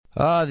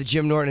The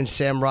Jim Norton and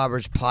Sam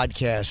Roberts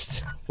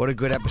podcast. What a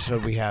good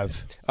episode we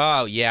have.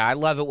 Oh, yeah. I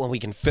love it when we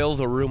can fill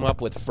the room up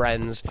with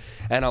friends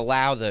and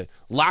allow the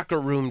locker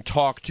room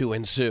talk to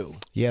ensue.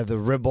 Yeah, the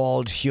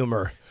ribald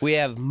humor. We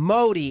have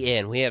Modi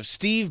in. We have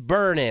Steve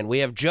Byrne in. We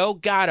have Joe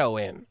Gatto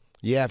in.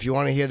 Yeah, if you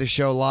want to hear the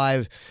show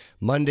live,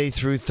 Monday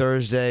through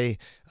Thursday,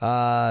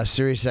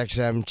 Sirius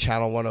XM,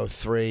 Channel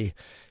 103.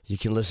 You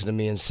can listen to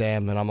me and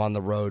Sam, and I'm on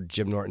the road,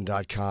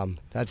 jimnorton.com.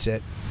 That's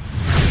it.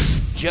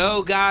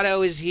 Joe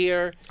Gatto is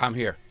here. I'm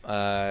here.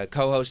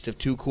 Co-host of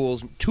Two Cool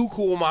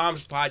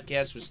Moms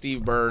podcast with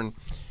Steve Byrne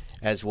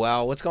as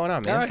well. What's going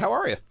on, man? Hi, how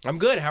are you? I'm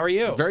good. How are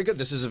you? Very good.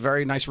 This is a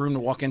very nice room to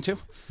walk into.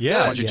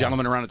 Yeah. A bunch of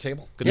gentlemen around a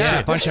table. Good Yeah, to see a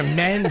you. bunch of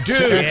men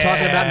Dude.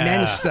 talking about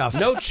men stuff.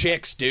 No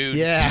chicks, dude.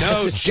 Yeah,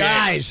 no just chicks.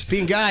 guys,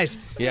 being guys.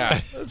 Yeah.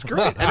 That's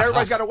great. And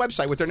everybody's got a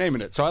website with their name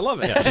in it, so I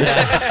love it.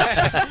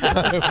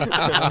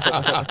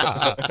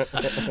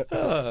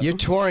 You're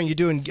touring, you're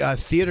doing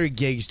theater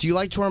gigs. Do you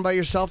like touring by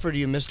yourself, or do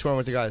you miss touring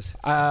with the guys?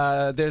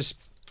 There's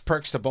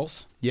perks to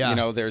both. Yeah. You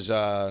know, there's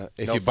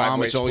if No you bomb,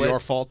 five-way it's all split. your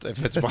fault.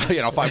 If it's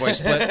five-way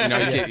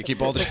split, you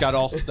keep all the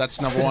scuttle. That's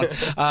number one.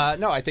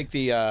 No, I think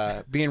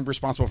the being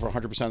responsible for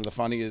 100% of the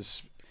funny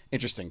is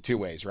interesting two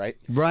ways, right?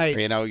 Right.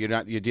 You know,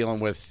 you're dealing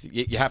with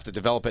you have to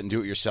develop it and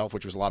do it yourself,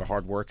 which was a lot of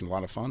hard work and a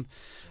lot of fun.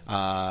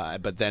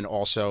 But then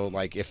also,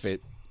 like, if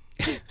it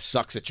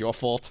sucks, it's your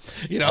fault.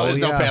 There's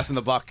no passing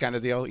the buck kind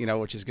of deal.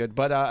 Which is good.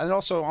 But and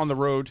also on the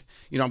road,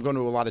 I'm going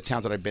to a lot of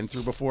towns that I've been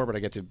through before, but I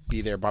get to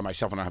be there by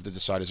myself, and I don't have to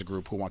decide as a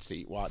group who wants to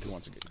eat what, who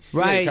wants to get.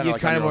 Right, you're you're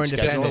kind of more It's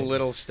independent. the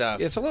little stuff.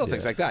 It's the little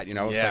things like that, It's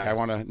Yeah.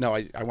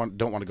 like I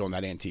don't want to go in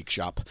that antique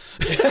shop.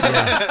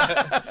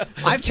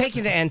 I've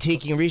taken to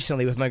antiquing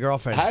recently with my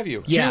girlfriend. Have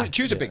you? Yeah.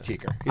 Choose a big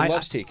teaker. He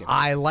loves teaking.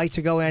 I like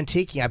to go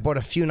antiquing. I bought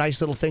a few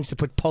nice little things to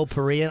put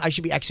potpourri in. I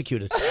should be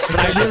executed, but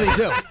I really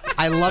do.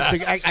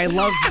 I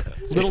love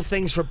little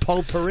things for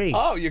potpourri.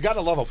 Oh, you got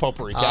to love a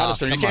potpourri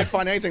canister. You can't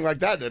find anything like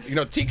that.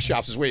 Teak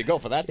shops is where you go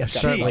for that. It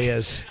certainly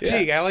is.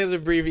 Teak. I like the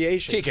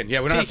abbreviation. Teaking.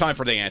 Yeah, we don't have time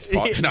for the ant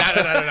part.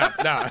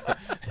 No.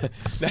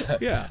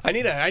 Yeah. I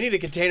need a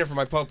container for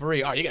my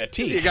potpourri. Oh, you got a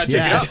teak. You got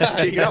to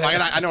take it up.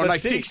 I know a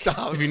nice teak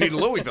stop. If you need a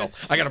Louisville,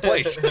 I got a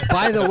place.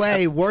 By the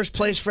way, worst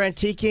place for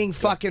antiquing,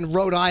 fucking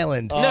Rhode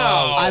Island. No,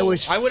 I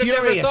was I would have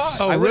never furious. thought.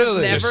 Oh, I would have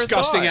really? never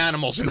Disgusting thought.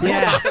 animals in Rhode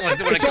Yeah,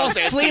 Island when it it's all comes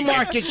to flea antiquing.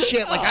 market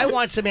shit. Like I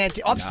want some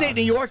Upstate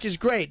New York is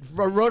great.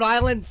 Rhode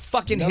Island,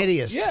 fucking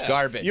hideous. Yeah.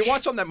 Garbage. You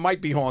want something that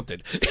might be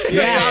haunted.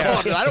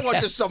 Yeah. I don't want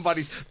just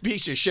somebody's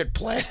piece of shit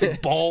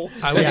plastic bowl.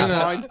 I was,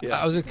 Yeah.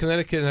 I was in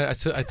Connecticut, and I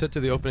said to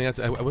the opening,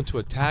 I went to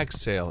a tag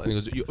sale, and he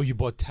goes, you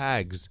bought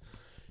tags.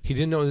 He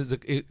didn't know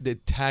the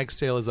tag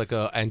sale is like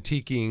a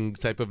antiquing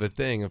type of a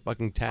thing, a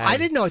fucking tag. I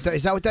didn't know what that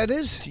is. That what that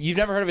is? You've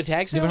never heard of a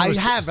tag sale? I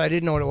have, but I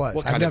didn't know what it was.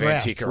 What I've kind of never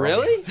antique asked. are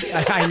Really?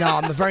 I know.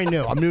 I'm very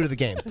new. I'm new to the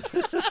game.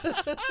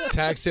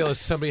 Tag sale is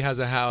somebody has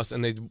a house,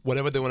 and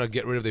whatever they want to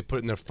get rid of, they put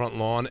it in their front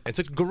lawn. It's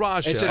a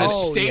garage It's sale. an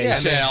Oh, estate yeah.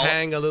 And they sale.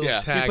 hang a little Yeah.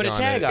 tag You put a on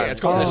tag it. on it.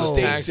 It's called an Oh.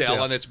 estate Tag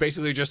sale, and it's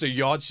basically just a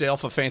yard sale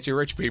for fancy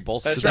rich people.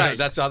 That's So right.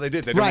 That's how they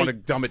did. They didn't Right. want to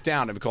dumb it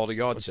down and call it a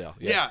yard sale.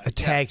 Yeah. A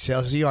tag sale,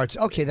 a yard.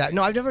 Okay, that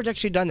no, I've never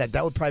actually done that.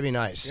 That would probably be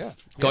nice. Yeah.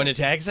 Going to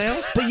tag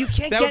sales? But you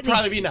can't That get would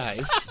probably be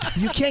nice.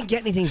 you can't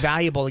get anything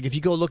valuable. Like if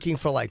you go looking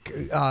for like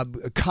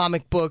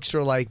comic books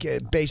or like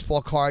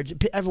baseball cards,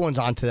 everyone's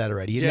onto that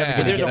already. You're never Yeah.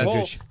 gonna There's get a a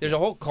whole good- there's a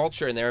whole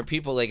culture, and there are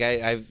people like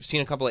I've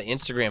seen a couple of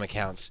Instagram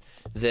accounts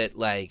that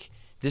like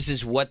this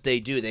is what they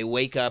do. They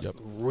wake up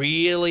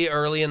really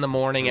early in the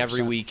morning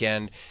every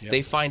weekend.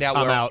 They find out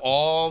I'm where out.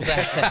 all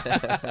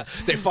that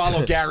They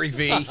follow Gary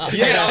V.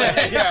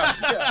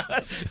 yeah.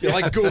 They're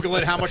like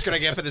Googling how much can I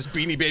get for this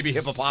Beanie Baby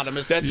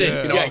hippopotamus. That's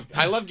it. Yeah.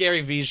 I love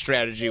Gary V's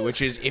strategy,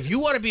 which is if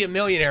you want to be a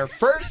millionaire,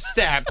 first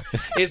step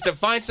is to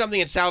find something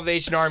at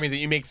Salvation Army that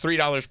you make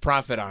 $3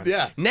 profit on.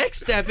 Yeah.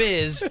 Next step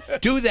is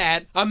do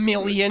that a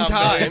million A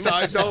times. million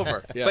times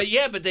over.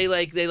 Yeah. But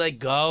they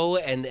go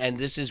and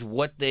this is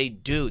what they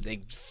do.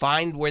 They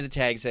find where the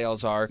tag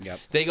sales are. Yep.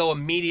 They go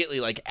immediately,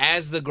 like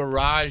as the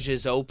garage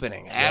is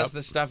opening, as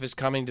the stuff is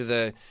coming to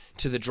the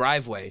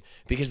driveway,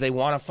 because they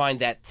want to find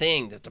that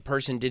thing that the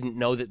person didn't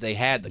know that they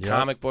had, the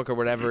comic book or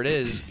whatever it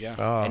is.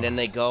 And then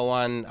they go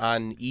on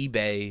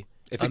eBay.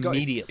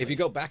 Immediately. If you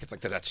go back, it's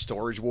like that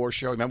Storage Wars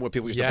show. Remember when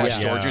people used to Yes. buy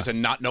Yeah. storage units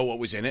and not know what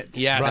was in it?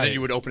 Yes. And Right. then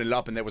you would open it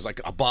up and there was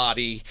like a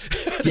body.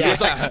 Yeah. It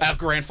was like a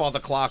grandfather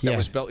clock that Yeah.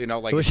 was built,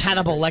 like. It was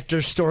Hannibal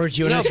Lecter's storage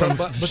unit No, from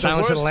but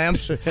Silence of the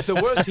Lambs. The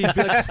worst, he'd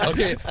be like,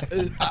 okay,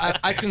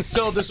 I can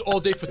sell this all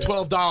day for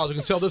 $12. I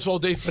can sell this all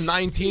day for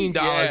 $19.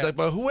 Yeah. Like,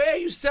 but where are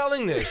you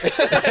selling this?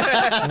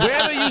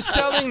 Where are you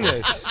selling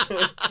this?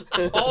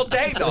 all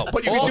day, though.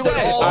 But you All can do it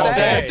day. all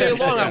day.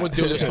 long. I would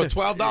do this for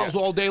 $12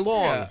 all day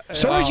long.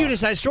 Storage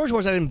units, Storage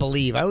Wars, I didn't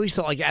believe. I always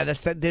thought like,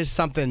 there's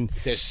something.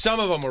 Some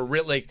of them were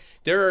real. Like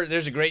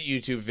there's a great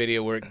YouTube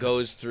video where it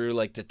goes through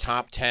like the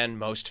top 10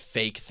 most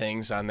fake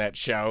things on that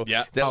show.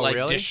 Yeah. That Oh, like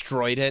really?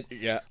 destroyed it.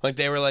 Yeah. Like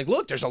they were like,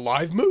 look, there's a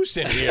live moose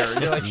in here.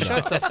 And you're like,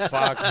 shut the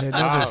fuck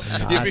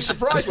up. You'd be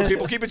surprised when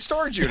people keep in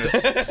storage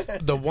units.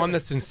 The one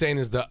that's insane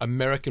is the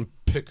American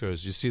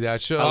Pickers. You see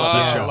that show? I love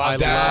that show.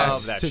 I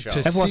love that show.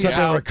 Everyone thought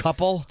they were a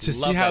couple. To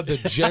see how the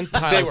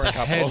Gentile's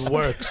head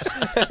works,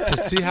 to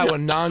see how a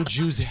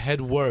non-Jew's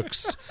head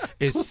works,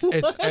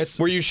 it's.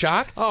 Were you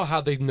shocked? Oh,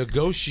 how they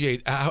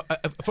negotiate.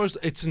 First,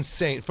 it's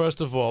insane.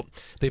 First of all,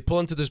 they pull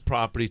into this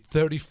property,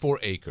 34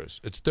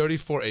 acres. It's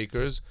 34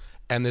 acres,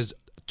 and there's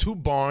 2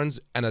 barns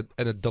and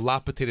a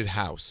dilapidated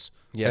house.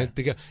 Yeah.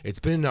 And it's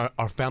been in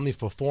our family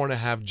for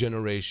 4.5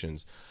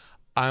 generations.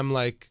 I'm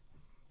like,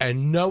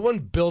 and no one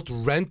built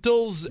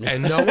rentals,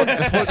 and no one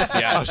put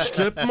a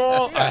strip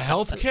mall, a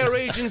healthcare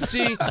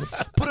agency,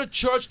 put a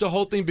church. The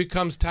whole thing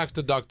becomes tax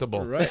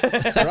deductible. Right.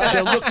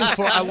 They're looking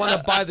for. I want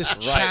to buy this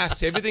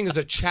chassis. Everything is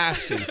a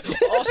chassis.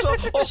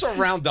 Also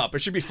round up. It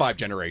should be 5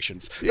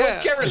 generations. Yeah.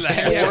 Don't get rid of the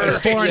half. Yeah,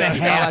 4.5.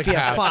 I like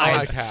half. 5. I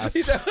like half.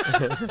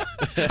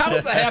 How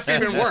does the half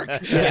even work?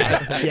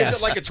 Yes.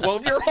 Is it like a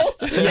 12-year-old?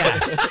 Yeah.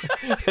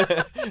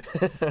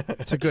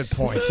 That's a good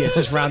point. Yeah,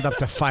 just round up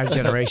to 5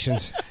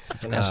 generations.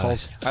 Fucking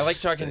assholes. I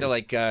like talking to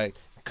like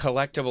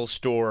collectible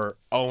store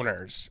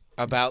owners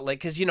about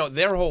because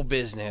their whole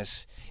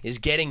business is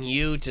getting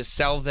you to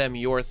sell them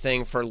your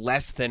thing for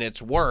less than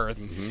it's worth,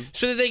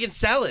 so that they can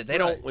sell it. They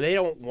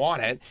don't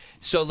want it.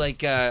 So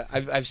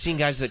I've seen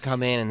guys that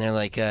come in and they're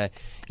like,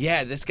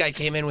 yeah, this guy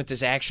came in with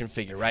this action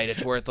figure, right?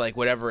 It's worth like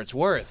whatever it's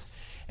worth,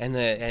 and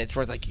it's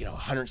worth like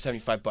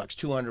 $175,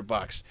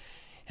 $200.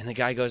 And the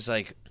guy goes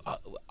like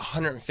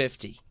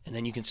 150, and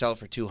then you can sell it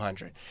for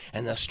 200.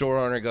 And the store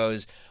owner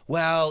goes,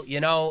 well,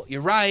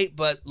 you're right,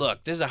 but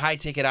look, this is a high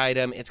ticket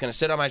item. It's going to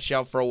sit on my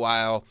shelf for a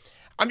while.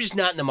 I'm just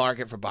not in the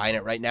market for buying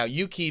it right now.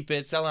 You keep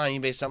it, sell it on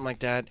eBay, something like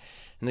that.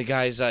 And the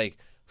guy's like,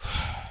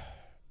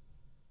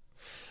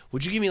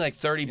 would you give me like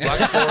 $30 for it?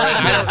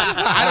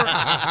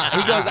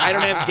 He goes, I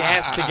don't have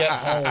gas to get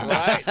home.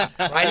 Right?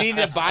 I need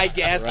to buy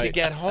gas to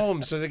get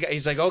home. So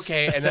he's like,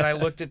 okay. And then I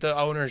looked at the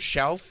owner's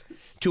shelf.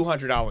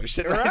 $200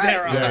 sitting right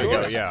there on There you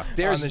go. Yeah. on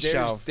the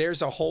shelf.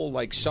 There's a whole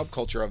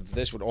subculture of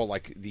this with all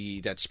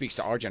that speaks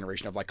to our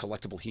generation of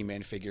collectible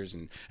He-Man figures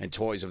and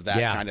toys of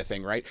that kind of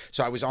thing, right?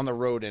 So I was on the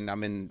road and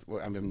I'm in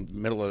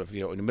middle of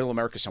in the middle of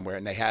America somewhere,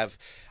 and they have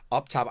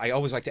up top. I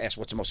always like to ask,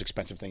 what's the most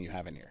expensive thing you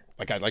have in here?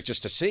 I'd like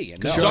just to see.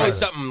 And there's always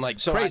something crazy.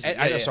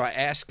 So I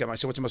asked them. I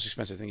said, what's the most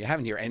expensive thing you have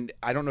in here? And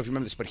I don't know if you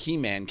remember this, but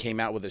He-Man came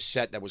out with a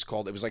set that was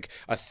called. It was like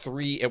a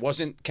 3. It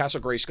wasn't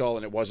Castle Grayskull,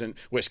 and it wasn't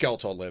where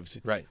Skeletor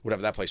lived. Right.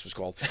 Whatever that place was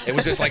called. It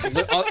was just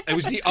it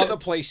was the other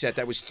play set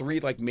that was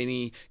 3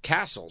 mini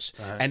castles,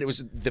 and it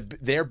was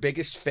their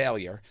biggest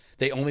failure.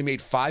 They only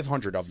made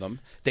 500 of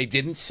them. They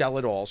didn't sell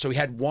it all. So we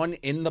had one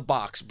in the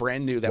box,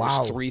 brand new, that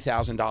was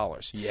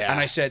 $3,000. Yeah. And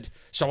I said,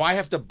 so I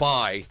have to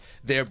buy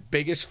their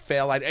biggest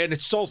fail, and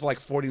it sold for like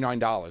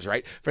 $49,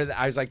 right?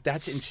 I was like,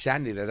 that's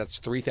insanity. That's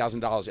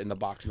 $3,000 in the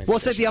box. Well,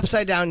 it's like the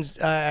upside down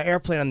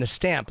airplane on the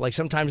stamp. Like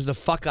sometimes the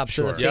fuck ups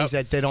are the things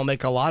that they don't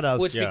make a lot of.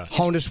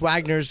 Honus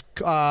Wagner's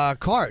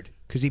card.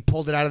 Because he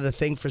pulled it out of the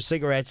thing for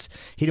cigarettes.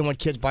 He didn't want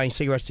kids buying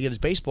cigarettes to get his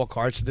baseball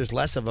cards, so there's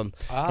less of them.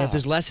 And if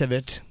there's less of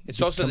it,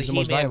 it's also the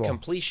He-Man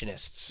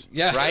completionists.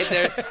 Yeah. Right?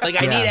 They're like,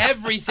 I need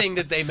everything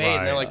that they made.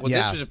 And they're like, well,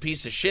 this was a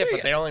piece of shit,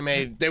 but they only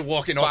made They're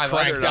walking all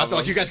cranked out. They're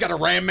like, you guys got a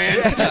Ram Man?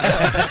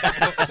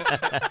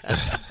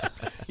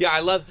 Yeah, I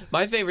love...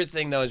 My favorite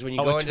thing, though, is when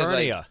you go into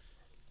Eternia.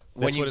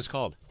 That's what it's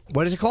called.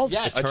 What is it called?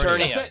 Yes.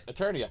 Eternia. That's it.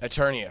 Eternia.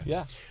 Eternia.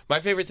 Yeah. My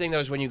favorite thing, though,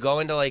 is when you go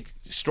into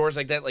stores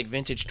like that, like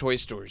vintage toy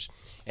stores,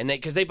 and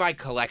because they buy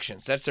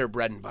collections. That's their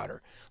bread and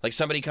butter. Like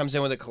somebody comes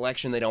in with a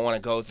collection they don't want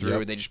to go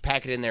through. They just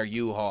pack it in their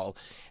U-Haul,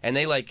 and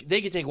they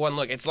can take one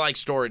look. It's like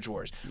Storage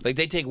Wars. Like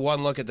they take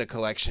one look at the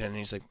collection, and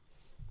he's like,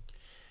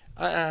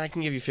 I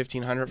can give you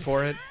 $1,500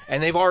 for it,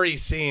 and they've already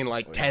seen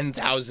like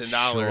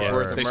 $10,000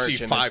 worth of They merch.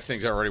 see 5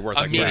 things that are already worth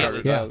like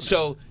immediately.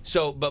 $300,000.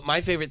 So, but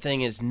my favorite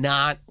thing is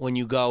not when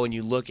you go and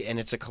you look and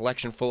it's a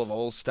collection full of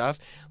old stuff.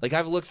 Like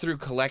I've looked through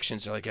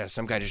collections. They're like,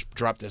 some guy just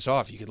dropped this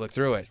off. You could look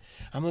through it.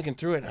 I'm looking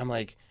through it, and I'm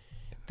like,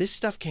 this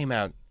stuff came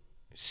out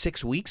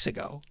 6 weeks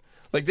ago.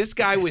 Like this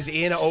guy was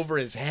in over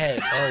his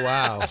head. Oh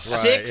wow!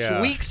 6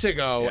 weeks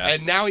ago,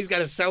 and now he's got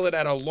to sell it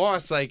at a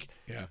loss. Like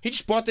he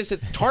just bought this at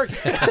Target.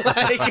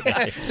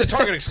 It's a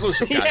Target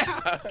exclusive, guys.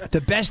 The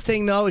best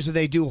thing though is when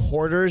they do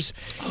hoarders,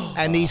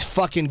 and these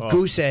fucking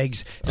goose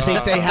eggs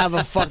think they have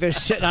they're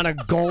sitting on a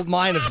gold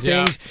mine of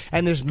things,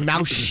 and there's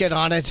mouse shit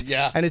on it,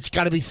 and it's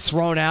got to be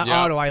thrown out.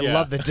 Yeah. Oh, do I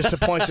love the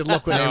disappointed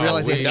look when they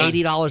realize they have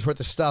 $80 worth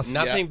of stuff.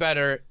 Nothing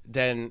better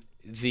than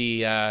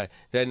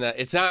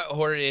it's not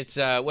hoarded. It's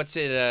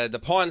the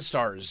Pawn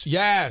Stars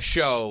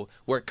show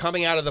where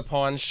coming out of the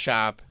pawn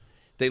shop,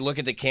 they look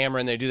at the camera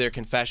and they do their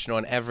confessional,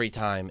 and every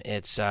time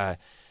it's I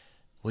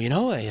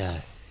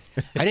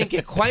didn't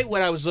get quite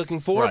what I was looking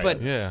for,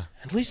 but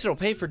at least it'll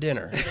pay for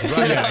dinner.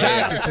 Right,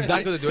 exactly. It's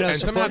exactly what they do. And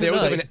somehow they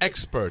always have an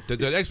expert.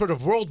 There's an expert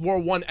of World War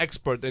I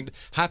expert that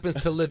happens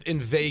to live in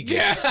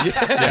Vegas. He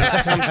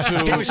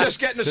was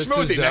just getting a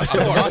smoothie next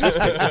door.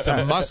 It's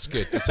a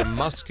musket. It's a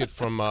musket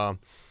from.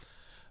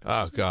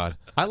 Oh God!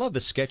 I love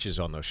the sketches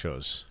on those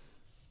shows.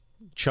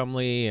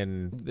 Chumley,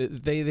 and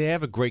they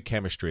have a great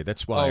chemistry.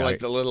 That's why. Oh, like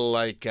the little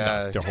like.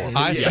 They're horrible.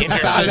 I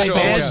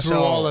fast through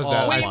all of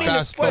that.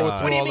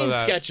 What do you mean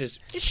sketches?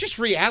 It's just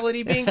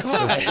reality being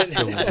caught.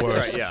 The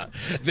worst. Right, yeah.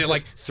 They're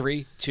like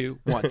 3, 2,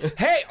 1.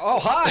 Hey, oh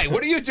hi,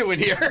 what are you doing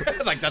here?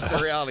 Like that's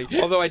the reality.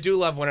 Although I do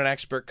love when an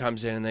expert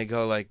comes in and they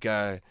go like,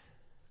 "Yeah,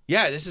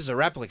 this is a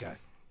replica,"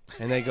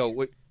 and they go,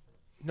 "What?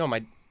 No,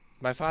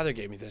 my father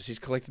gave me this. He's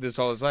collected this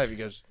all his life." He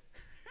goes,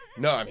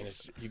 "No, I mean,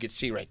 you could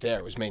see right there.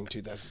 It was made in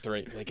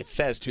 2003. Like, it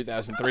says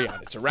 2003 on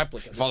it. It's a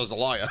replica." Father's a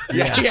liar.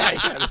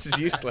 Yeah, this is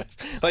useless.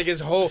 Like, his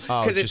whole...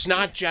 Because it's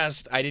not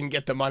just, I didn't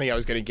get the money I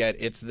was going to get.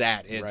 It's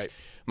that. It's... Right.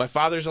 My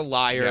father's a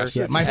liar. Yes.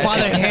 Yeah, my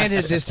father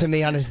handed this to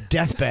me on his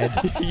deathbed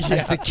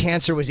as the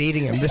cancer was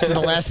eating him. This is the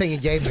last thing he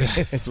gave me.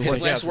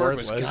 His last word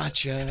was,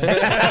 gotcha.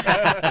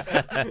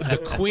 The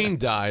Queen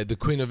died. The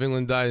Queen of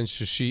England died, and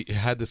she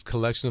had this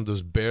collection of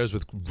those bears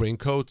with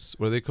raincoats.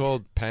 What are they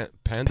called?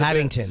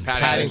 Paddington.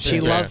 She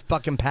loved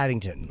fucking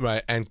Paddington.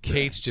 Right, and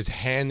Kate's just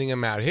handing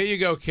them out. Here you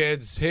go,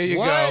 kids. Here you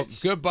go.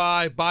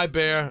 Goodbye. Bye,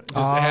 bear.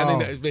 Just handing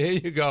them. Here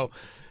you go.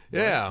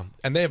 Yeah,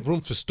 and they have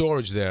room for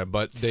storage there,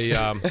 but they...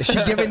 Is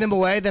she giving them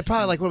away? They're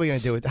probably like, what are we going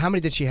to do with? How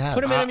many did she have?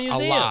 Put them in a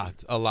museum.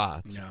 A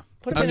lot. Yeah.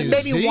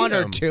 Maybe one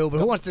or two,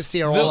 but who wants to see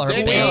her all her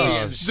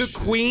museums? The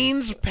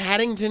Queen's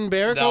Paddington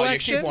Bear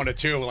collection? You keep one or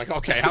two. Like,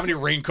 okay, how many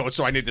raincoats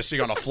do I need to see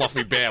on a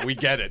fluffy bear? We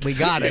get it. We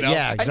got it,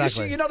 yeah,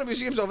 exactly. And the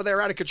museums over there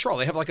are out of control.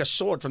 They have like a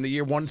sword from the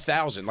year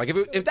 1000. Like,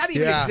 if that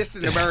even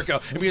existed in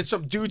America, if we had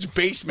some dude's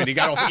basement he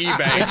got off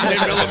eBay in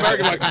middle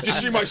America, like, you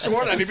see my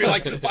sword? And he'd be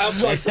like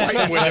outside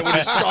fighting with it with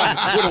his son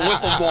with a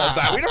wiffle ball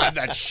bat. We don't have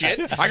that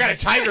shit. I got a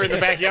tiger in the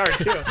backyard,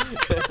 too.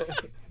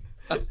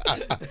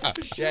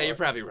 Yeah, you're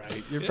probably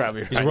right.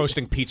 He's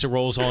roasting pizza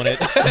rolls on it.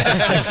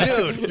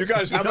 Dude, you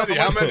guys, how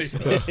many?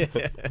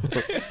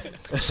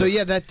 So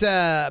yeah, that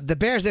the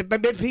bears.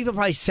 People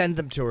probably send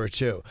them to her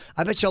too.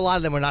 I bet you a lot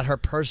of them were not her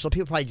personal.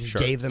 People probably just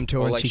gave them to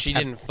her. Or and like she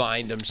didn't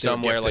find them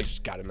somewhere. Like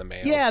just got in the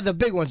mail. Yeah, the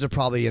big ones are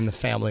probably in the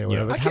family or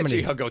whatever. I can't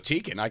see her go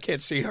teaking. I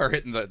can't see her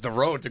hitting the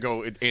road to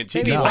go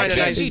antiquing. No, I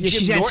can't see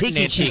Jim Norton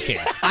antiquing.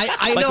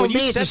 I like know. when you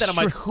said that, I'm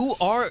like, who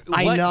are? What?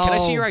 I know. Can I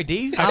see your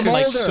ID? I'm I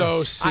older. can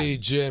so see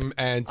Jim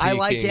antiquing. I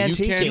like antiquing.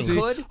 You can't see,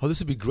 could? Oh, this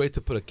would be great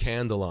to put a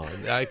candle on.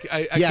 I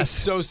could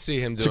so see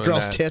him doing it's a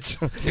girl's that. tits.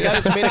 The guy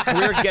that's made a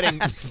career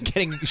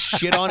getting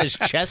shit on his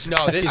chest.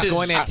 No, this is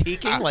going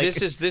antiquing. Like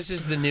this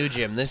is the new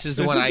Jim. This is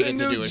the one I get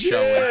to do a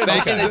show with.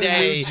 Back in the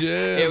day,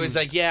 it was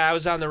like, I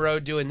was on the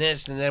road doing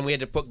this, and then we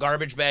had to put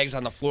garbage bags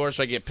on the floor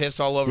so I get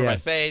piss all over my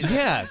face.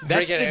 Yeah,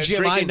 that's the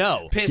Jim I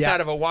know. Piss out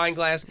of a wine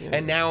glass,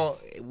 and now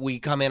we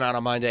come in on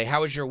a Monday.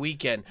 How was your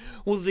weekend?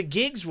 Well, the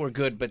gigs were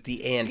good, but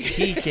the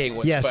antiquing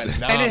was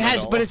phenomenal. And it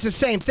has, but it's the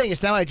same thing.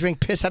 It's now I drink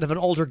piss out of an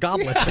older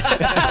goblet.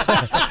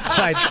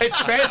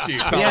 It's fancy,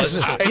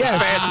 fellas. It's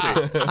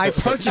fancy. I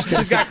purchased it.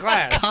 He's got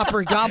class.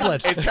 Copper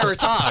goblet. It's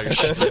heritage.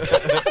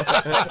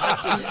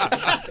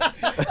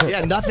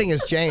 Yeah, nothing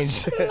has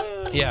changed.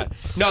 Yeah.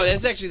 No,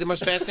 that's actually the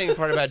most fascinating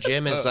part about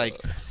Jim is like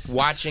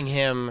watching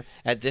him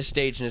at this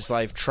stage in his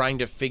life trying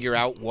to figure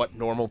out what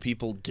normal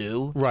people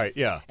do. Right,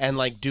 yeah. And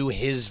like do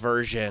his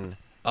version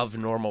of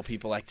normal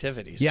people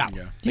activities. Yeah.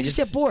 You just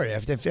get bored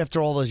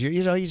after all those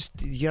years.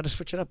 You got to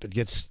switch it up. It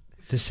gets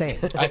the same.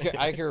 I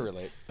can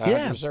relate. I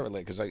 100%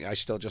 relate because I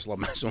still just love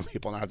messing with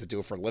people. I don't have to do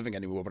it for a living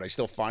anymore, but I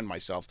still find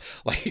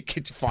myself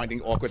like finding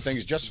awkward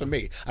things just for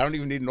me. I don't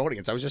even need an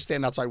audience. I was just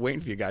standing outside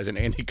waiting for you guys, and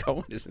Andy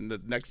Cohen is in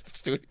the next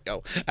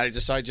studio, and I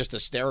decided just to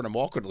stare at him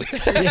awkwardly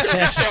through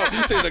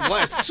the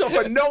glass. So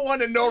for no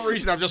one and no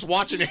reason, I'm just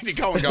watching Andy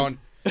Cohen going.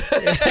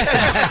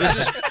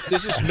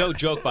 This is no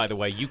joke, by the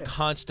way. He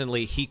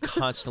constantly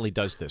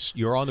does this.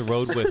 You're on the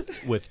road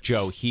with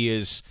Joe.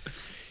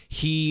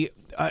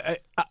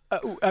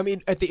 I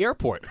mean, at the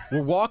airport,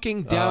 we're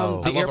walking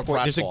down the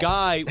airport. There's a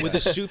guy with a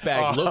suit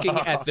bag looking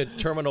at the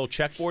terminal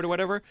checkboard or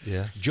whatever.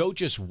 Yeah. Joe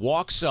just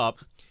walks up,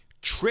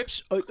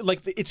 trips,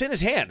 like it's in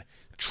his hand,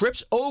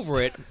 trips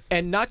over it,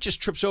 and not just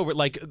trips over it,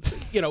 like,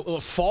 a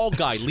fall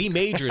guy, Lee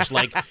Majors,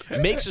 like,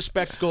 makes a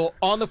spectacle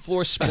on the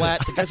floor, splat.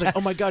 The guy's like,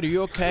 oh, my God, are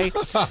you okay?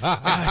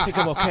 I think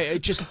I'm okay.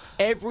 Just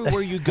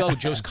everywhere you go,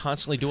 Joe's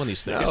constantly doing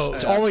these things.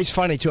 It's always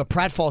funny, too. A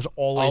pratfall's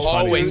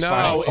always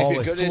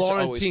funny.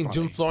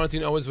 Jim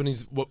Florentine, always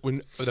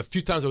when the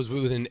few times I was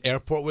in an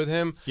airport with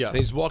him, and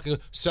he's walking,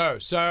 sir,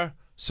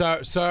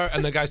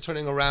 and the guy's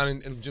turning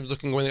around and Jim's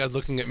looking away, and the guy's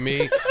looking at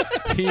me.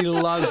 He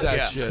loves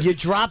that shit. You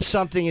drop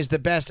something is the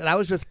best. And I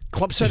was with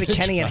Club Soda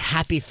Kenny at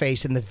Happy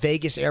Face in the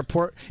Vegas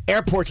airport.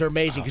 Airports are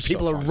amazing because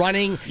people are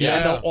running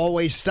and they'll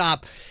always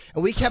stop.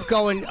 And we kept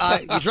going,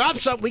 you drop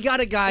something. We got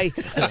a guy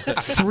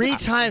 3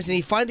 times, and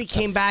he finally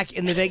came back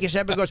in the Vegas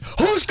airport and goes,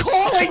 who's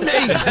calling me?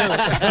 He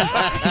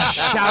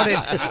shouted.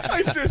 I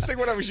used to do this thing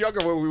when I was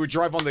younger where we would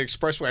drive on the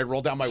expressway. I'd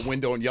roll down my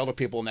window and yell at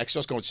people next to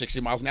us going 60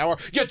 miles an hour,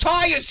 your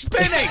tire's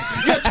spinning!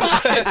 Your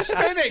tire's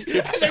spinning!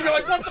 And they'd be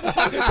like, what the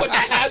fuck? Put the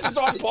hazards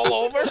on, pull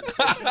over?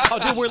 Oh,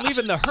 dude, we're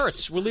leaving the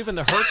Hertz. What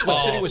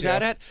city was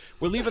that at?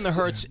 We're leaving the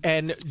Hertz,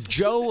 and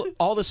Joe,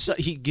 all of a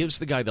sudden, he gives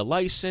the guy the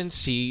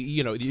license.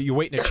 You're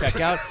waiting to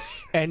check out.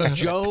 and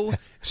Joe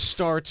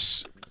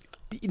starts.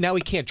 Now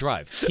he can't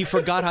drive. He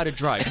forgot how to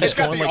drive. He's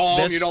going the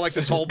like this. You know, like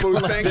the toll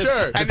booth thing.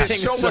 Sure. And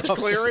there's so much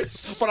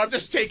clearance, but I'm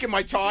just taking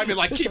my time and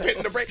like keep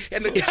hitting the brake.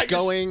 And the guy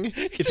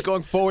it's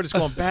going forward. It's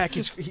going back.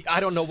 I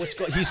don't know what's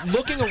going. He's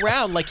looking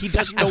around like he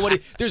doesn't know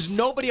what. There's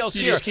nobody else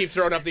you here. Just keep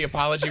throwing up the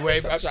apology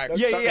wave.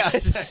 Yeah.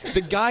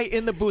 The guy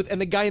in the booth and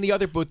the guy in the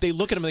other booth. They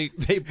look at him.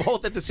 They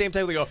both at the same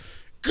time. They go.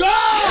 Go!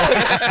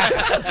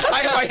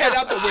 I have my head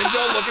out the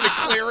window looking at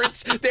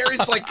clearance. There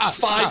is like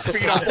 5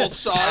 feet on both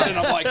sides, and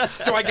I'm like,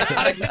 do I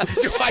got it?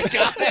 Do I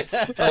got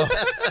it? Oh,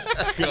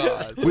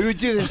 God. We would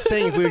do this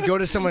thing if we would go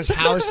to someone's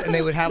house and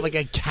they would have like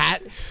a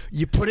cat.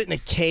 You put it in a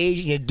cage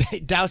and you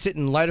douse it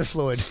in lighter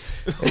fluid.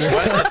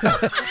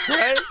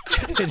 Right?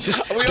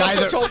 We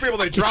also told people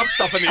they drop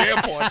stuff in the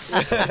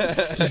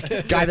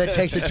airport. Guy that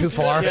takes it too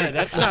far. Yeah,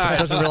 that's not.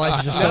 Doesn't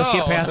realize he's a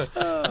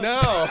sociopath. No.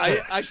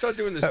 I started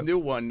doing this new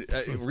one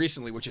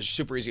recently, which is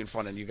super easy and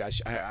fun, and you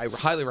guys, I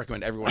highly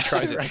recommend everyone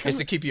tries it, is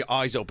to keep your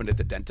eyes open at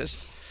the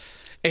dentist.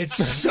 It's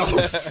so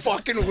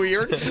fucking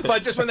weird,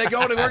 but just when they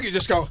go to work, you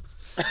just go,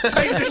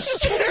 they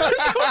just stare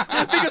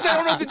because they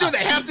don't know what to do.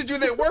 They have to do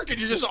their work, and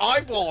you just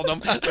eyeball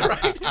them,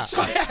 right? So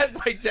I had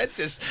my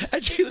dentist,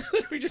 and she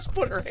literally just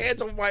put her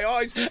hands over my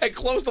eyes and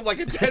closed them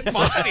like a dead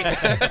body.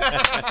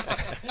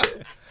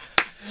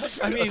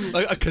 I mean,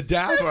 like a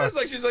cadaver.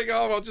 She's like,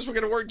 oh, well, we're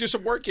gonna do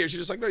some work here. She's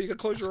just like, no, you can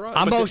close your eyes.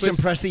 I'm most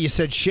impressed that you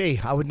said she.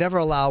 I would never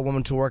allow a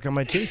woman to work on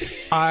my teeth.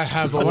 I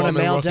have a woman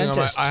male working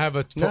dentist. on my. I have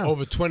for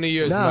over 20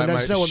 years.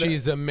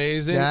 She's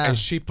amazing, Yeah. and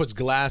she puts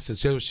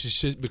glasses.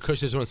 She because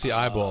she doesn't want to see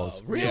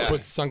eyeballs. Really? She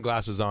puts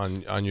sunglasses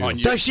on you. On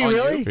you. Does she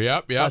really?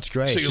 Yep. That's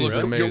great. So She's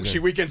amazing. She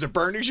weekends at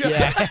Byrne.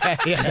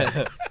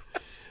 Yeah.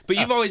 But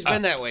you've always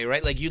been that way,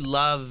 right? Like you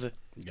love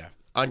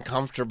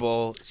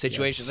uncomfortable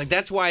situations. Like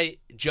that's why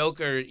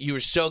you were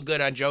so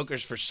good on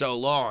Jokers for so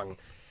long,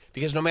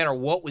 because no matter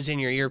what was in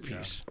your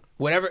earpiece,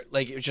 whatever,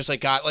 like it was just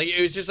like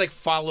it was just like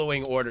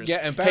following orders.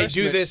 Yeah, hey,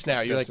 do this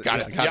now. You're like, got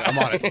it. I'm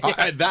on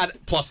it.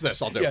 That plus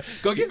this, I'll do. Yeah.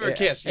 Go give her a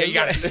kiss. Yeah, you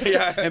got it.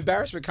 Yeah.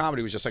 Embarrassment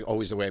comedy was just like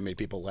always the way I made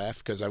people laugh,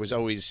 because I was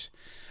always.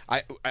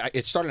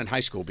 It started in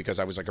high school because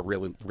I was like a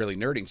really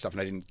nerdy and stuff,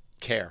 and I didn't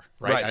care,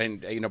 right? I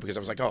didn't, because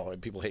I was like, oh,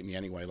 people hate me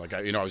anyway. Like,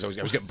 I was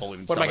getting bullied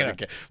and what stuff. Am I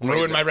gonna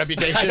ruin my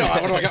reputation? I know.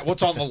 What do I got?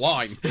 What's on the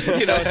line? So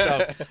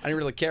I didn't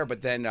really care.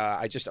 But then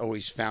I just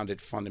always found it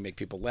fun to make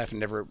people laugh,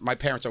 and never. My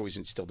parents always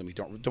instilled in me,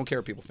 don't care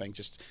what people think,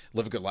 just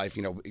live a good life.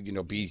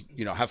 Be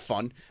have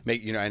fun,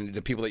 make and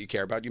the people that you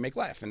care about, you make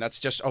laugh, and that's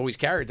just always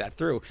carried that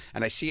through.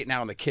 And I see it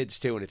now in the kids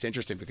too, and it's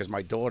interesting because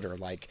my daughter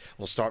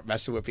will start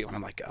messing with people, and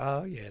I'm like,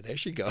 oh yeah, there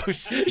she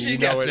goes. She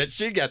gets it.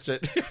 She gets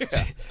it.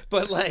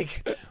 But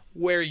like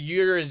where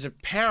you're as a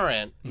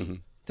parent,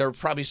 there are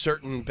probably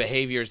certain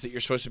behaviors that you're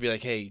supposed to be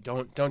like, hey,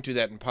 don't do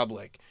that in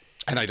public.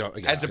 And I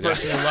don't. As a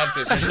person who loves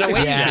this, there's no way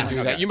you can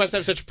do that. You must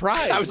have such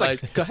pride. I was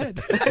like go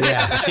ahead.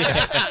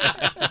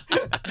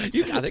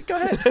 You got it. Go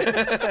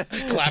ahead.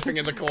 Clapping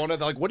in the corner.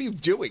 They're like, what are you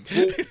doing?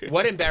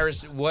 What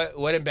embarrasses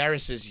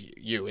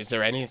you? Is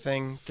there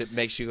anything that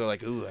makes you go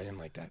like, ooh, I didn't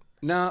like that?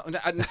 No,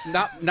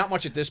 not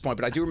much at this point.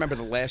 But I do remember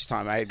the last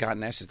time I had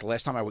gotten asked. The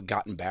last time I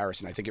got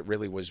embarrassed, and I think it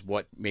really was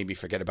what made me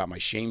forget about my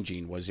shame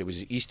gene. It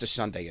was Easter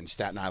Sunday in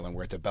Staten Island.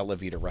 We're at the Bella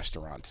Vita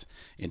restaurant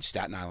in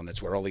Staten Island.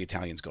 It's where all the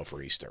Italians go for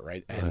Easter,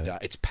 right? And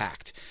it's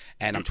packed.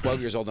 And I'm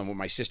 12 years old. And with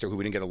my sister, who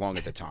we didn't get along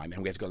at the time,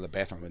 and we had to go to the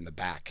bathroom in the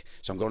back.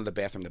 So I'm going to the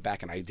bathroom in the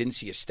back, and I didn't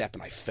see a step,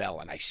 and I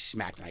fell, and I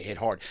smacked, and I hit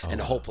hard, and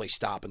the whole place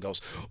stopped and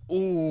goes,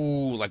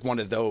 ooh, like one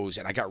of those.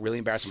 And I got really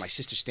embarrassed. And my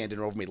sister standing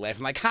over me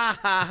laughing like ha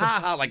ha ha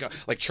ha,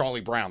 like Charlie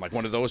Brown, like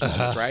one of those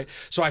moments, right?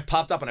 So I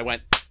popped up and I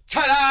went,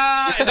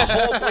 ta-da! And the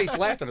whole place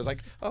laughed. And I was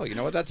like, oh, you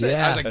know what? That's it.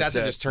 I was like, that's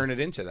it. Just turn it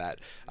into that.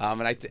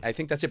 And I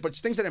think that's it. But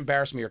things that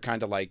embarrass me are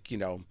kind of like,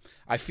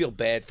 I feel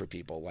bad for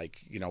people.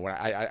 Like, when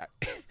I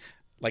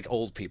like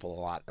old people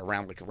a lot,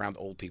 around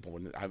old people.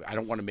 And I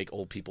don't want to make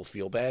old people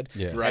feel bad.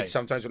 Yeah. Right. And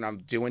sometimes when I'm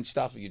doing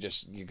stuff, you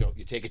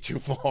take it too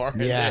far.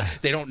 Yeah.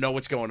 They don't know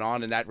what's going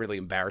on, and that really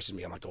embarrasses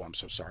me. I'm like, oh, I'm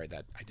so sorry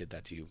that I did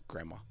that to you,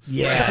 Grandma.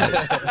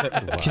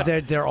 Yeah.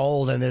 Because they're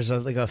old and there's a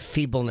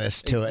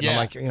feebleness to it. Yeah. And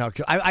I'm like,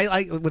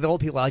 I with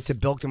old people, I like to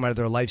bilk them out of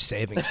their life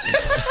savings.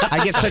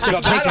 I get such a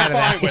kick out of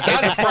that.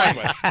 That's a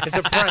prank. It's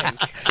a prank.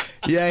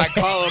 Yeah. I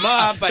call them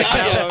up. I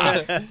tell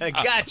them,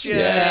 gotcha.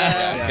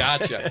 Yeah.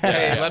 Gotcha.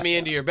 Hey, let me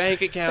into your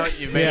bank account.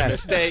 You've made a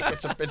mistake.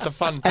 It's a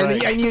fun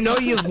prank. And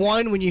you've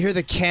won when you hear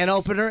the can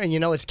opener and you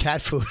know it's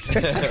cat food.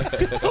 That's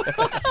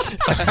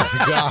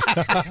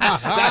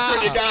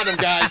when you got him,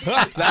 guys.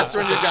 That's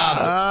when you got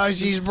him. Oh,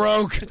 she's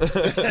broke.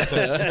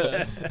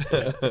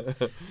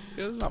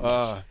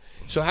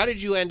 So how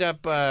did you end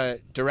up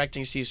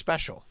directing Steve's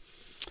special?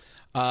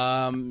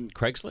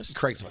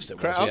 Craigslist.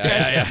 It was.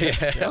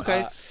 Okay. Yeah.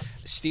 Okay.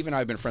 Steve and I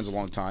have been friends a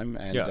long time,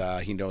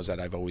 and he knows that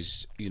I've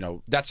always,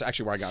 that's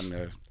actually where I got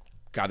into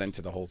got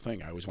into the whole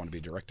thing. I always wanted to be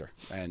a director,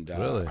 and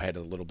Really? I had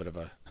a little bit of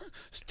a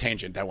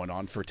tangent that went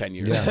on for 10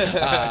 years.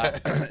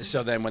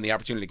 So then when the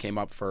opportunity came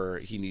up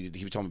he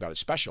told me about his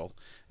special,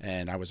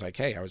 and I was like,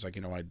 hey, I'd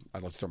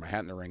love to throw my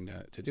hat in the ring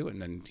to do it.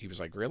 And then he was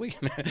like, really?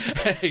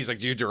 He's like,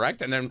 do you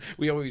direct? And then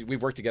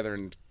we've worked together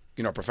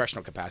in a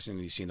professional capacity,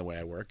 and he's seen the way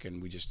I work,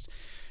 and we just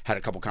had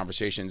a couple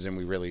conversations, and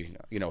we really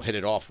hit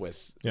it off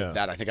with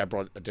that. I think I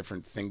brought a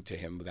different thing to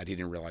him that he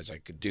didn't realize I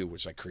could do,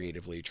 which I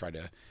creatively try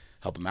to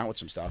help him out with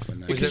some stuff.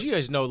 And because you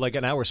guys know, like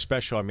an hour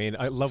special, I mean,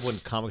 I love when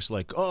comics are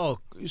like, oh,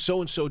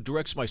 so-and-so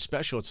directs my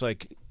special. It's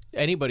like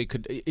anybody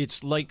could.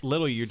 It's like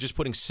literally you're just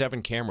putting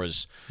 7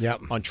 cameras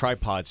on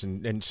tripods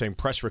and saying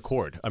press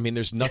record. I mean,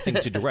 there's nothing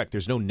to direct.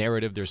 There's no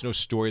narrative. There's no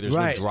story. There's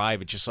no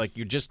drive. It's just like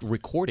you're just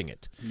recording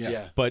it.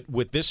 But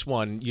with this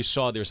one, you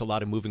saw there's a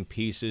lot of moving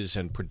pieces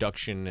and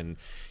production and,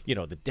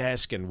 the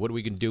desk and what are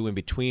we going to do in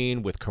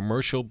between with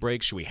commercial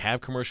breaks? Should we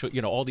have commercial?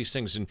 All these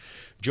things. And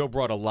Joe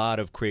brought a lot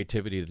of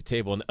creativity to the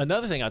table. And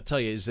another thing I'll tell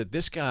you is that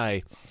this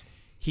guy,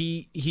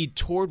 he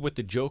toured with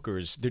the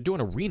Jokers. They're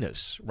doing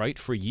arenas, right,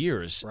 for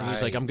years. Right. And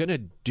he's like, I'm going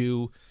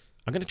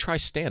to try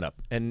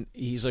stand-up. And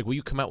he's like, will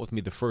you come out with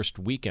me the first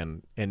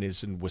weekend? And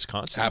it's in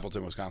Wisconsin.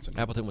 Appleton,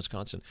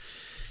 Wisconsin.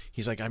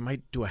 He's like, I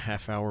might do a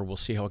half hour. We'll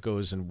see how it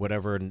goes and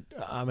whatever. And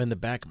I'm in the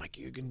back. I'm like,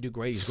 you're going to do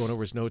great. He's going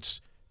over his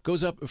notes.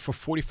 Goes up for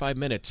 45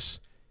 minutes.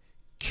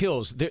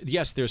 Kills.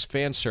 Yes, there's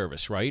fan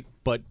service, right?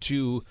 But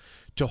to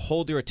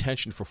hold their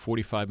attention for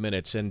 45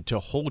 minutes and to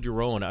hold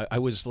your own, I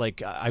was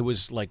like,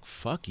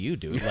 fuck you,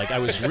 dude. Like, I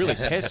was really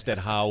pissed at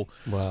how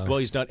well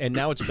he's done. And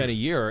now it's been a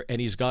year,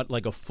 and he's got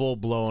like a full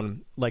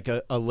blown, like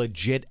a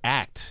legit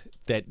act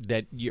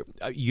that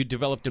you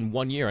developed in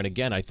 1 year. And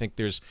again, I think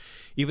there's,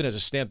 even as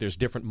a stand, there's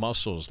different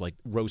muscles like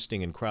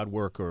roasting and crowd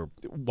work or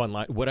one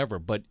line, whatever.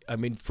 But I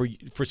mean,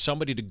 for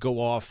somebody to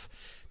go off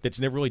that's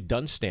never really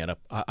done stand-up,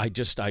 I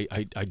just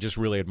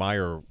really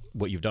admire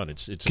what you've done.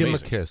 It's give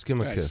amazing. Give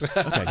him a kiss.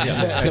 Okay,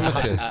 yeah. Give him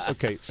a kiss.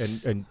 Okay,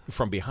 and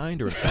from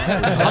behind or in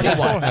front? How do you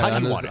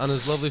want it? On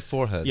his lovely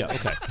forehead. Yeah.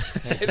 Okay.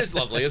 It is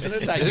lovely, isn't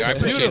it? Thank you. I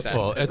appreciate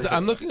Beautiful. that.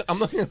 I'm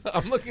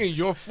looking at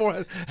your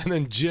forehead and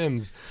then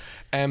Jim's.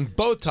 And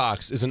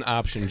Botox is an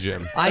option,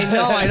 Jim. I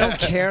know. I don't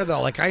care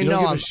though. Like I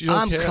know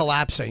I'm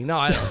collapsing. No,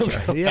 I don't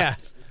care. Yeah.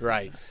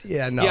 Right.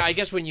 Yeah, no. Yeah, I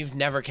guess when you've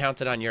never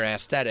counted on your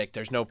aesthetic,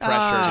 there's no pressure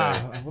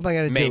to what am I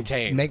gonna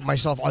maintain. Do? Make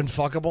myself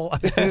unfuckable?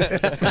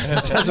 It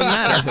doesn't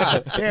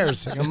matter. Who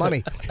cares? I got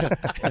money. Yeah,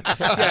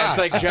 it's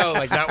like Joe,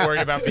 like not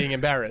worried about being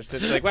embarrassed.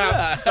 It's like, well,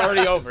 it's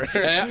already over.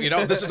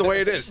 Yeah, this is the way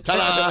it is.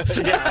 Ta-da.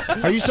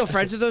 Yeah. Are you still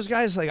friends with those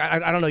guys? Like,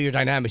 I don't know your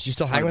dynamics. You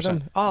still hang with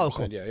them? Oh,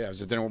 cool. Yeah. I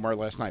was at dinner with Mark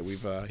last night. We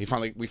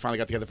finally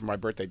got together for my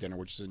birthday dinner,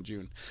 which is in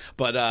June.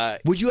 But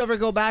would you ever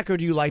go back, or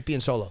do you like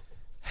being solo?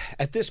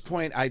 At this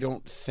point, I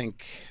don't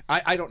think.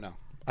 I don't know.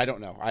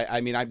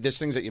 I mean, there's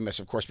things that you miss,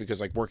 of course, because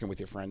like working with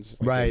your friends,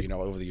 like, right?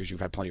 Over the years, you've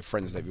had plenty of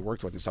friends that you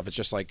worked with and stuff. It's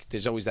just like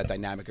there's always that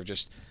dynamic of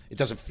just it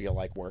doesn't feel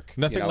like work.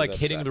 Nothing like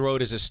hitting the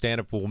road as a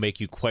stand-up will make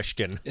you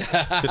question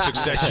the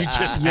success you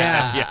just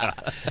had.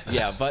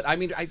 Yeah. But I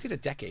mean, I did a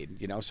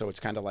decade, so it's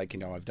kind of like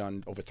I've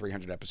done over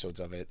 300 episodes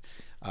of it.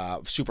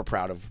 Super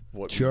proud of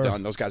what we've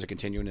done. Those guys are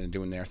continuing and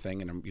doing their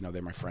thing, and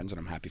they're my friends, and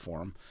I'm happy for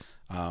them.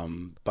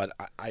 But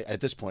I at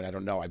this point, I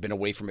don't know. I've been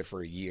away from it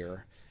for a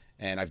year.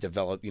 And I've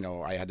developed,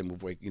 I had to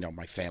move away,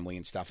 my family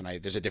and stuff.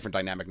 And there's a different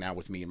dynamic now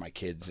with me and my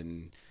kids.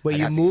 And wait,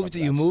 you moved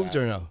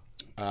or no?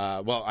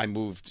 Well, I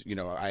moved.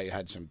 I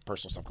had some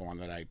personal stuff going on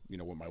that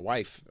with my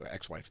wife,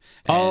 ex-wife.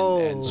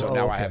 And so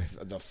now I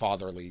have the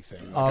fatherly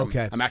thing.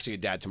 Like I'm actually a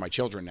dad to my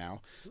children now,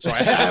 so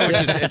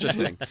which is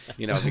interesting.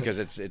 Because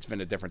it's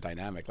been a different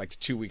dynamic. Like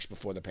 2 weeks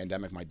before the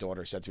pandemic, my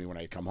daughter said to me when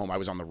I come home, I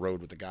was on the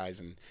road with the guys,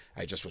 and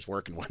I just was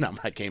working. When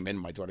I came in,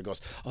 my daughter goes,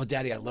 "Oh,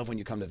 Daddy, I love when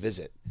you come to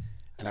visit."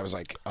 And I was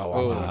like, "Oh,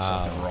 I'm doing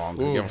something wrong."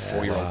 A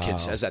 4-year-old kid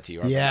says that to you.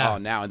 I was like, "Oh,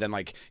 now." And then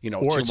or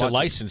 2 it's a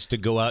license to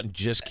go out and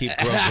just keep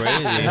growing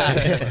crazy.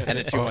 And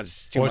then 2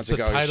 months ago, it's the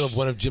title of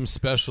one of Jim's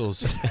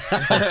specials.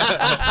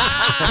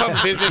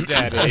 Come visit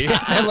Daddy.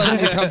 I love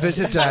you to come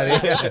visit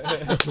Daddy.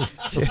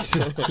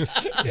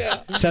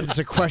 Except it's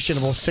a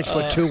questionable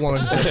 6'2"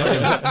 woman.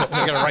 I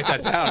gotta write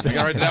that down.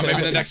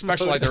 Maybe the next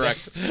special I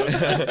direct.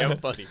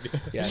 Funny.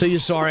 Yeah. So you're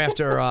sorry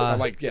after?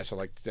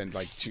 Then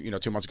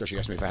 2 months ago, she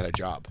asked me if I had a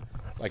job.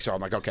 So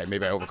I'm like, okay,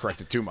 maybe I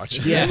overcorrected too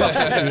much. Yeah.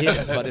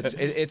 But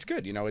it's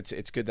good.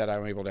 It's good that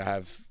I'm able to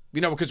have.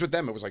 Because with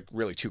them, it was like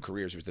really 2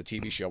 careers. It was the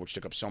TV show, which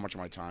took up so much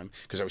of my time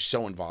because I was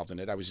so involved in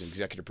it. I was an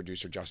executive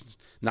producer, just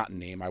not in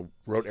name. I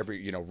wrote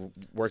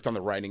worked on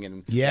the writing and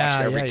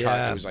watched every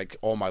cut. It was like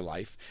all my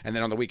life. And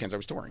then on the weekends, I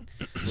was touring.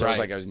 So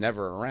I was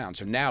never around.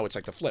 So now it's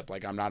like the flip.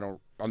 Like I'm not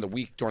on the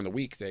week. During the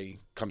week, they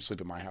come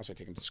sleep at my house. I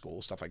take them to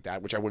school, stuff like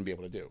that, which I wouldn't be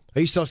able to do. Are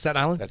you still Staten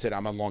Island? That's it.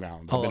 I'm on Long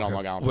Island. I've been on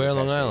Long Island for the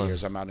past 3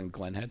 years. I'm out in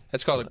Glen Head.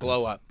 That's called a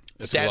glow up.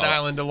 Staten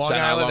Island to Long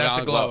Island, that's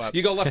a glow up.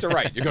 You go left or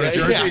right. You go to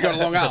Jersey, you go to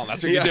Long Island.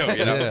 That's what you do,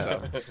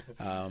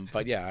 So,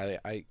 but yeah,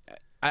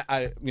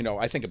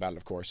 I think about it,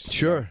 of course.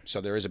 Sure.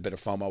 So there is a bit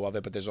of FOMO of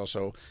it, but there's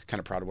also kind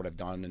of proud of what I've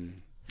done,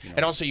 and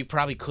And also, you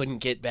probably couldn't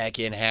get back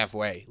in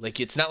halfway. Like,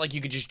 it's not like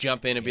you could just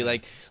jump in and be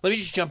like, let me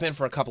just jump in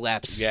for a couple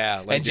eps.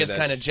 And just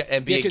kind of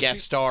and be a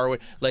guest star.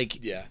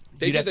 Like,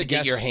 you'd have to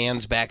get your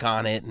hands back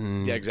on it.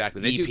 And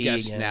exactly. They do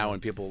guests now,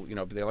 and people,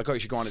 they're like, oh, you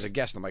should go on as a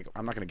guest. I'm like,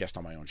 I'm not going to guest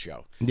on my own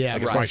show. Yeah,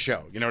 it's my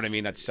show. You know what I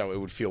mean? So it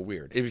would feel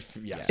weird. It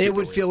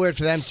would feel weird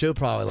for them too,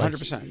 probably. Like,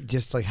 100%.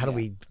 Just like,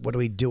 what do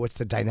we do? What's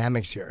the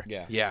dynamics here?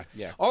 Yeah.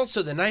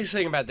 Also, the nice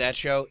thing about that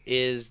show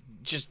is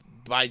just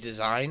by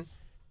design,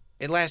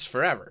 it lasts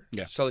forever.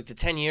 Yeah. So like the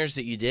 10 years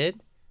that you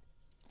did,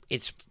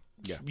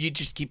 you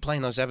just keep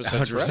playing those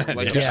episodes forever.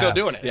 Like you're still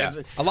doing it. Yeah.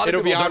 A lot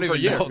of people don't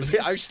even know.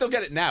 I still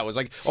get it now. It was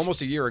like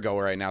almost a year ago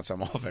where I announced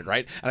I'm off it,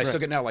 right? And I still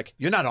get now like,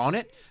 you're not on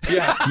it?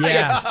 Yeah.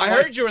 I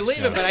heard you were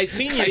leaving, but I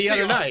seen you the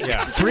other night.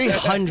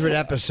 300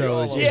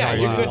 episodes. Yeah,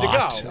 you're good to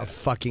go. Of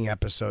fucking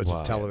episodes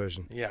of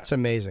television. Yeah. It's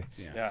amazing.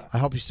 Yeah. I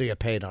hope you still get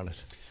paid on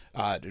it.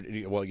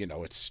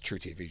 Well, it's True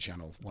TV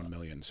channel 1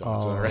 million, so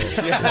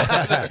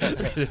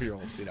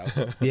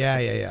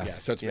Yeah.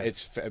 So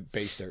it's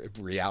based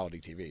reality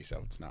TV,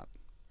 so it's not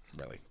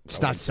really. It's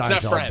not Seinfeld.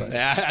 It's not Friends.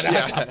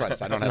 It's not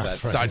Friends. I don't have that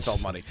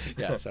Seinfeld money.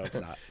 Yeah, so it's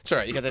not. It's all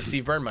right. You got that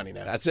Steve Byrne money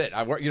now. That's it.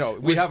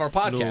 We have our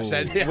podcast.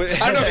 And,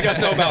 I don't know if you guys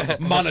know about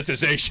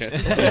monetization.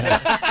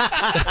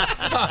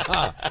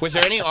 Was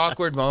there any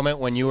awkward moment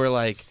when you were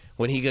like,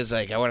 when he goes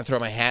like, I want to throw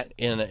my hat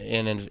in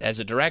as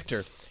a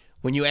director?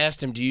 When you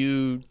asked him, do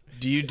you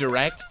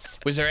direct?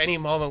 Was there any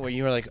moment where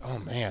you were like, oh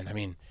man, I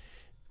mean,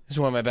 this is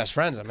one of my best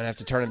friends. I'm gonna have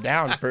to turn him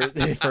down for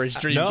his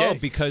dream gig. No,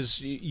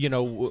 because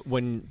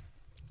when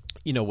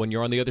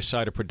you're on the other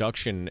side of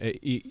production,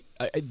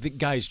 the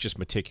guy's just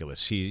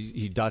meticulous.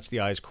 He dots the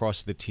I's,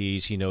 crosses the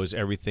T's. He knows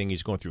everything.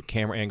 He's going through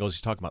camera angles.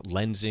 He's talking about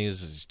lenses.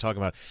 He's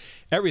talking about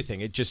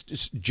everything.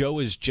 Joe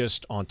is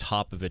just on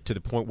top of it to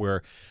the point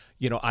where,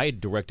 I had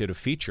directed a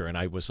feature, and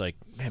I was like,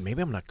 man,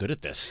 maybe I'm not good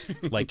at this.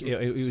 Like,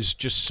 it was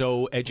just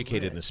so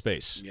educated in the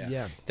space.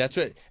 Yeah. That's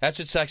what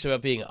sucks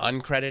about being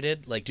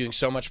uncredited, like doing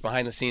so much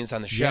behind the scenes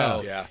on the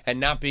show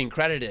and not being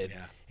credited.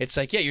 Yeah. It's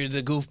like, you're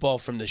the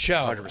goofball from the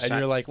show. 100%. And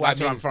you're like, well,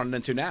 that's what I'm running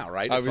into now,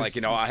 right? It's like,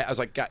 I was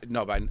like,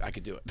 no, but I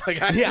could do it. Like,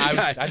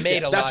 I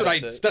made a lot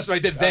of that's what I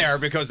did there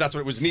because that's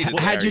what was needed.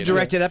 Had you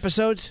directed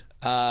episodes?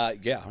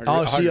 Yeah.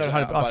 So you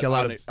had a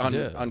lot of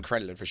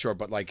uncredited for sure,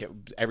 but like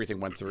everything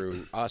went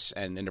through us,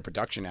 and in the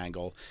production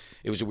angle,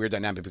 it was a weird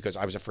dynamic because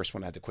I was the first one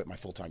that had to quit my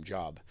full-time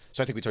job.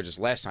 So I think we told you this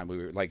last time. We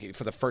were like,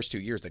 for the first 2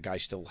 years, the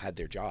guys still had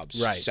their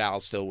jobs. Right. Sal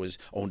still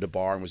owned a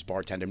bar and was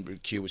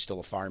bartending. Q was still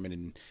a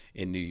fireman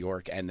in New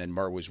York, and then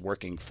Murr was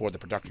working for the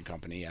production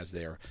company as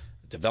their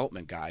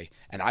development guy,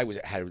 and I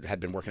had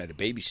been working at a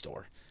baby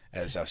store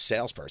as a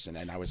salesperson,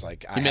 and I was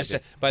like, I missed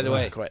it. By the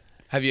way, quit.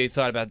 Have you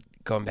thought about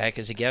going back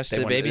as a guest to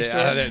the baby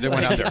store? They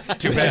went under.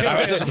 Too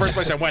bad. This is the first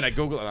place I went. I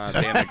Googled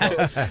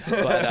it.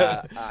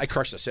 But I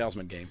crushed the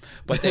salesman game.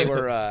 But they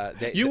were.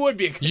 You would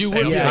be a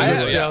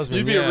good salesman.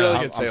 You'd be a really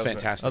good salesman. I'm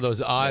fantastic. Oh,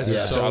 those eyes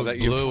are so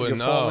blue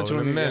and in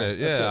a minute.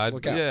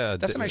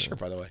 That's a nice shirt,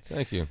 by the way.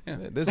 Thank you.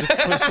 There's a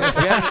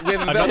we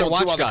have another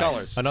watch 2 other guy.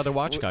 colors. Another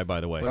watch guy,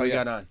 by the way. What do you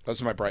got on?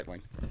 Those are my Breitling.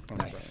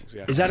 Nice.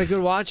 Is that a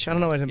good watch? I don't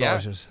know anything about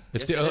watches.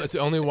 It's the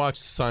only watch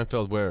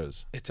Seinfeld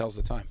wears. It tells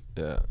the time.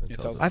 Yeah.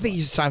 I think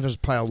Seinfeld's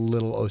probably a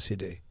little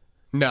OCD.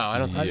 No, I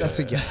don't think so. I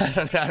think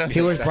yes.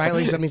 He wears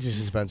Breitlings. That means it's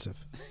expensive.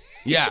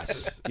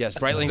 Yes.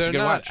 Breitling's a good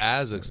watch. They're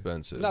not as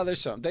expensive. No, there's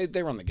some.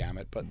 They run the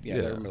gamut, but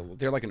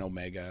they're like an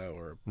Omega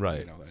or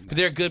right. But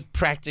they're good,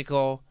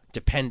 practical,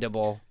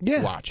 dependable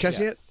watch. Can I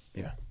see it?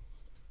 Yeah.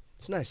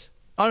 It's nice.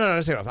 Oh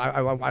no, take it off.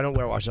 I don't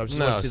wear watches. I just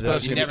want to see the.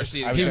 You never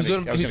see it. He was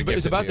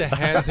about to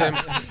hand him.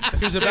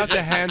 He was about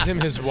to hand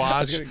him his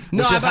watch.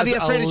 No, I'd be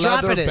afraid of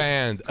dropping it.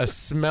 Band, a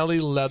smelly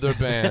leather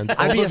band.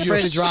 I'd be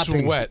afraid of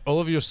dropping sweat.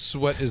 All of your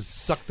sweat is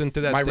sucked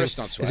into that. My thing. wrists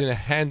don't sweat. He's gonna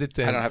hand it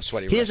to him. I don't have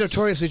sweaty wrists. He has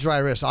notoriously dry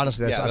wrists.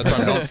 Honestly, that's what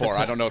I'm known for.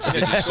 I don't know if you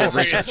did your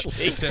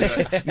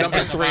research. Number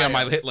 3 on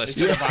my hit list.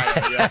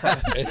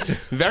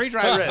 Very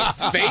dry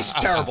wrists. Face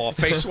terrible.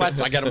 Face sweats.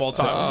 I get them all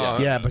the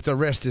time. Yeah, but the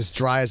wrist is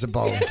dry as a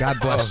bone. God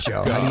bless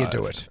Joe. How do you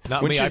do it?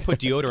 Not me. I put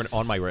deodorant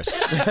on my wrists.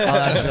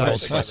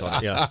 That's nice.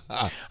 Yeah.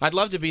 I'd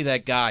love to be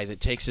that guy that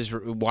takes his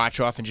watch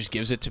off and just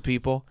gives it to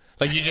people.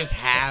 Like you just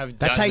have.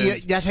 That's how you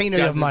know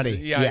you have money.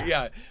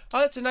 Yeah. Oh,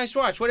 that's a nice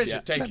watch. What is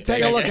it? Take it.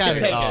 Take a look at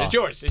it. It's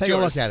yours. Take a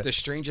look at it. The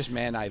strangest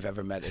man I've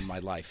ever met in my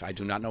life. I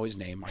do not know his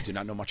name. I do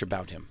not know much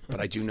about him, but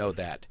I do know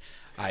that.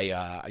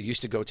 I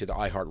used to go to the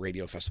iHeart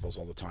Radio festivals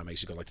all the time. I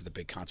used to go to the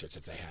big concerts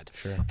that they had.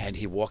 Sure. And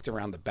he walked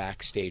around the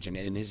backstage, and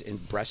in his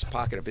breast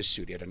pocket of his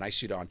suit, he had a nice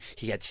suit on.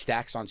 He had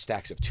stacks on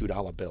stacks of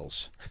 $2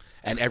 bills.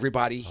 And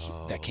everybody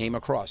that came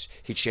across,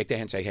 he'd shake their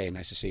hand and say, "Hey,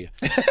 nice to see you."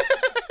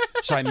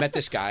 So I met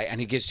this guy, and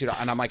he gives $2,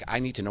 and I'm like, I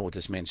need to know what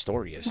this man's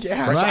story is.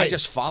 Yeah, right. So I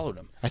just followed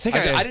him. I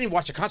didn't even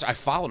watch the concert. I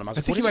followed him. I was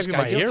like, what is he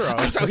might be my hero.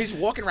 So he's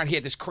walking around. He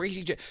had this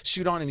crazy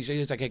suit on, and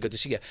he's like, "Hey, good to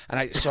see you."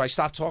 And so I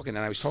stopped talking,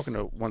 and I was talking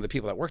to one of the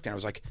people that worked there. And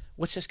I was like,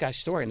 "What's this guy's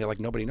story?" And they're like,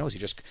 "Nobody knows.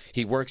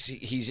 He works.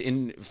 He's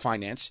in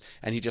finance,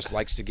 and he just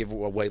likes to give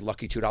away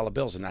lucky $2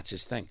 bills, and that's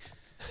his thing."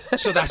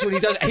 So that's what he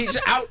does. He's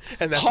out,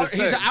 and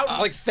he's out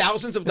like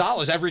thousands of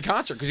dollars every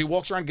concert because he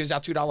walks around and gives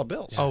out $2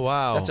 bills. Oh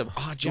wow, that's an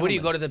odd job. What do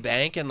you go to the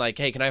bank and like,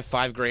 hey, can I have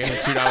 $5 grand in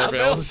 $2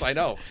 bills? I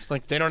know,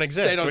 like they don't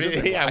exist. They don't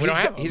exist. Yeah, we don't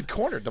have. He's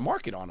cornered the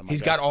market on them.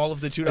 He's got all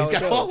of the $2 bills. He's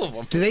got all of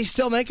them. Do they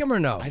still make them or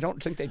no? I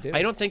don't think they do.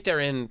 I don't think they're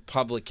in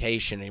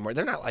publication anymore.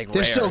 They're not like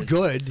they're rare. still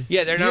good.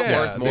 Yeah, they're not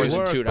worth more than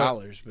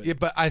 $2. Yeah,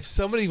 but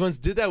somebody once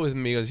did that with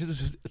me.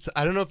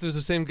 I don't know if it was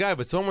the same guy,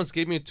 but someone once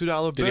gave me a $2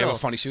 bill. Did he have a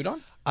funny suit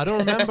on? I don't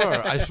remember.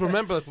 I just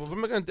remember, like, what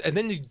am I gonna do? And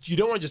then you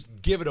don't want to just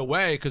give it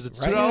away because it's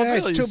 $2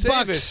 bill. It's you $2.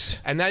 save it,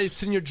 and now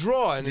it's in your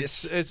drawer, and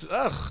it's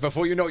ugh.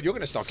 Before you know it, you're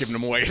going to start giving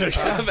them away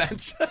at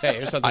events. Hey,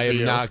 here's something I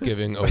am not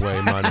giving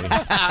away money.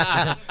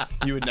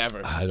 You would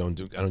never. I don't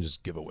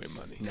just give away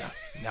money. No.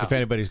 If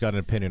anybody's got an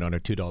opinion on a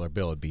 $2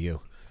 bill, it'd be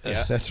you.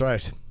 Yeah, that's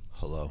right.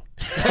 Hello.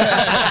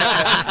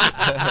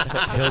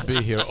 He'll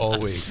be here all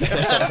week.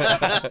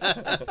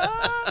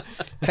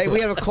 Hey, we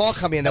have a call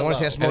coming in. I wanted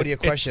to ask Modi a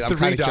question. I'm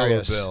kind of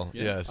curious. Bill.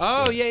 Yes.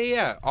 Oh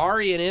yeah.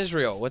 Ari in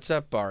Israel. What's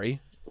up, Ari?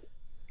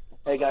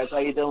 Hey guys, how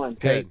you doing?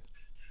 Good.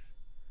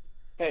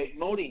 Hey,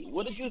 Modi,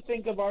 what did you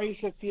think of Ari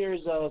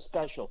Shafir's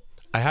special?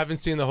 I haven't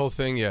seen the whole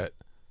thing yet.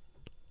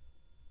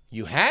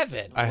 You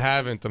haven't? I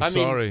haven't. I'm I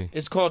mean, sorry.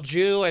 it's called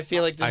Jew. I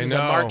feel like this is a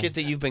market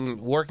that you've been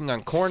working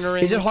on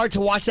cornering. Is it hard to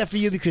watch that for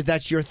you because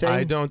that's your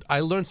thing? I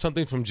learned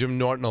something from Jim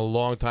Norton a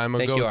long time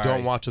ago. You,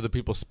 don't watch other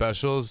people's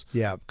specials.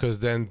 Yeah. Because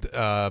then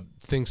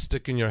things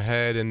stick in your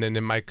head, and then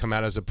it might come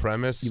out as a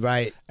premise.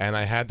 Right. And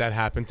I had that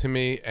happen to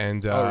me,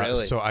 and really?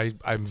 so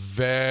I'm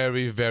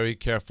very, very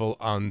careful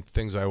on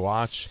things I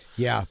watch.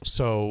 Yeah.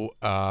 So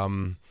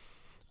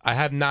I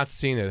have not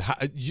seen it.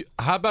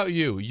 How about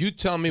you? You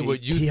tell me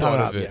what you thought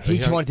of it. He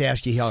just wanted to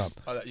ask you. He hung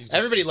up.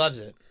 Everybody loves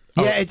it.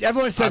 Yeah,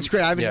 everyone said it's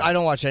great. I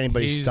don't watch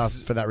anybody's stuff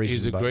for that reason.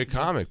 He's a great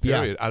comic.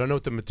 Period. I don't know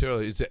what the material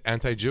is. Is it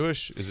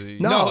anti-Jewish? Is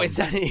it? No, it's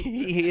not.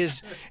 He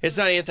is. It's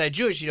not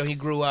anti-Jewish. You know, he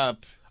grew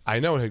up. I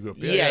know he grew up.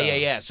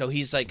 Yeah. So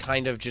he's like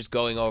kind of just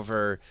going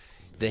over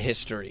the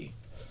history.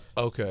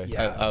 Okay.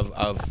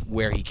 Of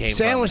where he came from.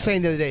 Sam was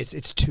saying the other day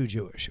it's too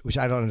Jewish, which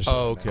I don't understand.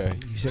 Oh, okay.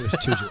 He said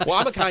it's too Jewish. Well,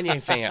 I'm a Kanye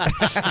fan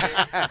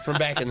from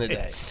back in the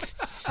day.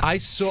 I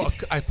saw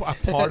a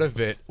part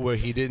of it where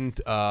he didn't.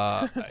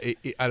 I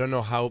don't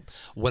know how.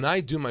 When I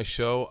do my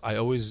show, I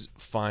always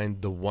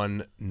find the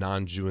one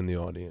non-Jew in the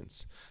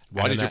audience.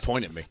 Why did you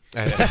point at me?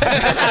 I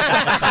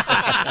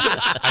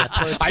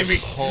mean,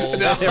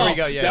 there we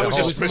go. Yeah, that was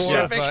just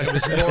specific. It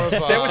was more of a,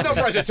 there was no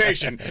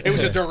presentation. It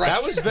was a direct.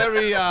 That was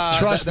very.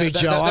 Trust me,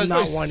 Joe. I'm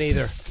not one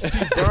either.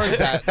 Steve Byrne's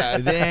that.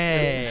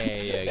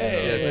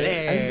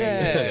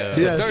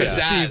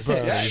 Steve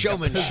Byrne.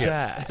 Showmanship.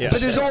 But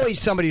there's always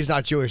somebody who's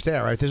not Jewish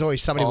there, right? There's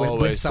always somebody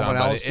with someone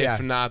else.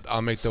 If not,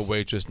 I'll make the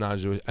waitress not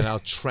Jewish, and I'll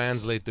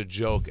translate the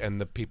joke,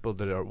 and the people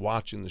that are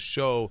watching the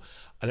show.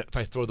 And if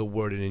I throw the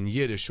word in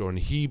Yiddish or in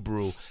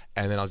Hebrew,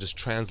 and then I'll just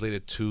translate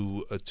it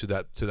to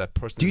that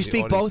person. Do you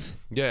speak both?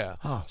 Yeah.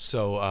 Oh.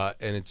 So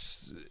and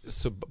it's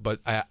so, but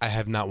I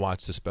have not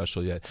watched the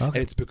special yet, Okay. and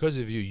it's because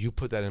of you. You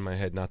put that in my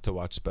head not to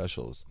watch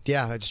specials.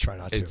 Yeah, I just try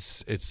not to.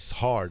 It's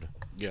hard.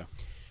 Yeah,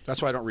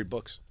 that's why I don't read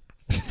books.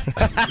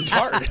 It's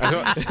hard.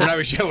 When I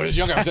was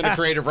younger, I was into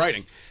creative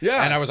writing.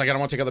 Yeah, and I was like, I don't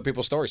want to take other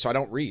people's stories, so I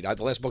don't read.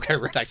 The last book I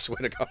read, I swear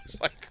to God, was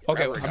like,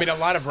 okay. I mean, a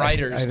lot of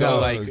writers go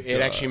like,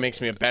 it actually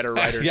makes me a better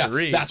writer to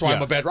read. That's why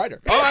I'm a bad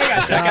writer. Oh, I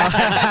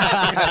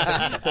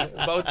got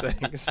you. Both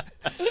things.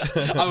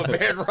 I'm a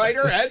bad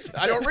writer and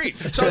I don't read,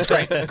 so it's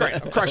great. It's great.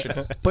 I'm crushing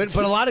it. But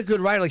a lot of good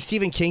writers, like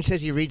Stephen King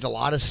says, he reads a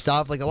lot of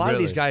stuff. Like a lot of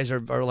these guys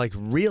are like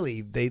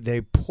really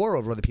they pour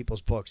over other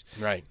people's books.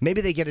 Right.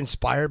 Maybe they get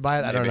inspired by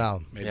it. I don't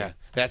know. Maybe. Yeah,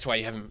 that's why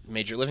you haven't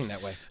made your living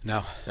that way.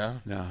 No.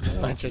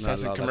 It just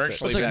hasn't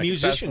commercially. It's like been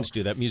musicians successful.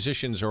 do that.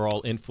 Musicians are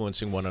all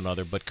influencing one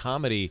another, but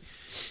comedy,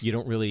 you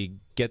don't really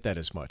get that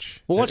as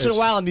much. Well, once in a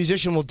while, a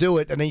musician will do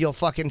it, and then you'll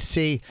fucking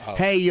see,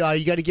 hey,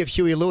 you got to give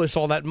Huey Lewis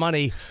all that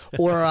money,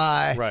 or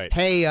Right.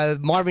 Hey,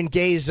 Marvin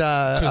Gaye's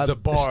the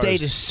bars.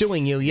 estate is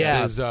suing you.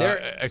 Yeah, There's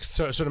a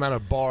certain amount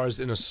of bars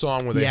in a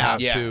song where they have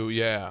to.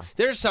 Yeah.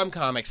 There's some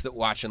comics that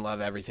watch and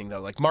love everything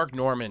though. Like Mark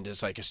Normand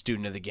is like a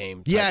student of the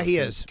game. Yeah, he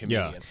is.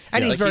 Comedian. Yeah.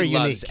 And he's very he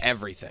loves unique.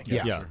 everything.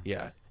 Yeah.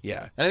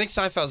 Yeah. And I think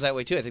Seinfeld's that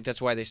way too. I think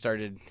that's why they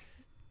started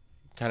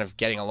kind of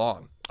getting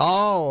along.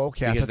 Oh,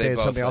 okay. I Because thought they they had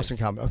both, something else in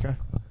common. Okay.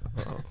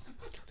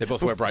 They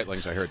both wear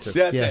Breitlings, I heard too.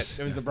 Yes.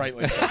 It was the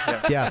Breitling.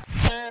 Yeah.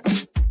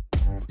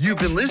 You've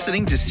been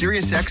listening to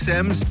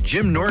SiriusXM's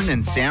Jim Norton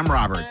and Sam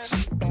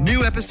Roberts.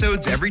 New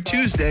episodes every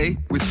Tuesday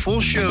with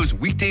full shows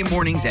weekday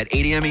mornings at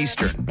 8 a.m.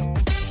 Eastern.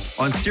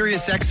 On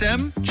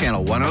SiriusXM,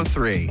 Channel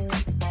 103.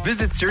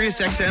 Visit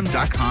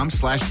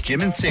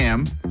SiriusXM.com/Jim and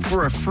Sam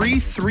for a free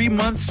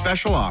 3-month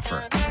special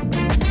offer.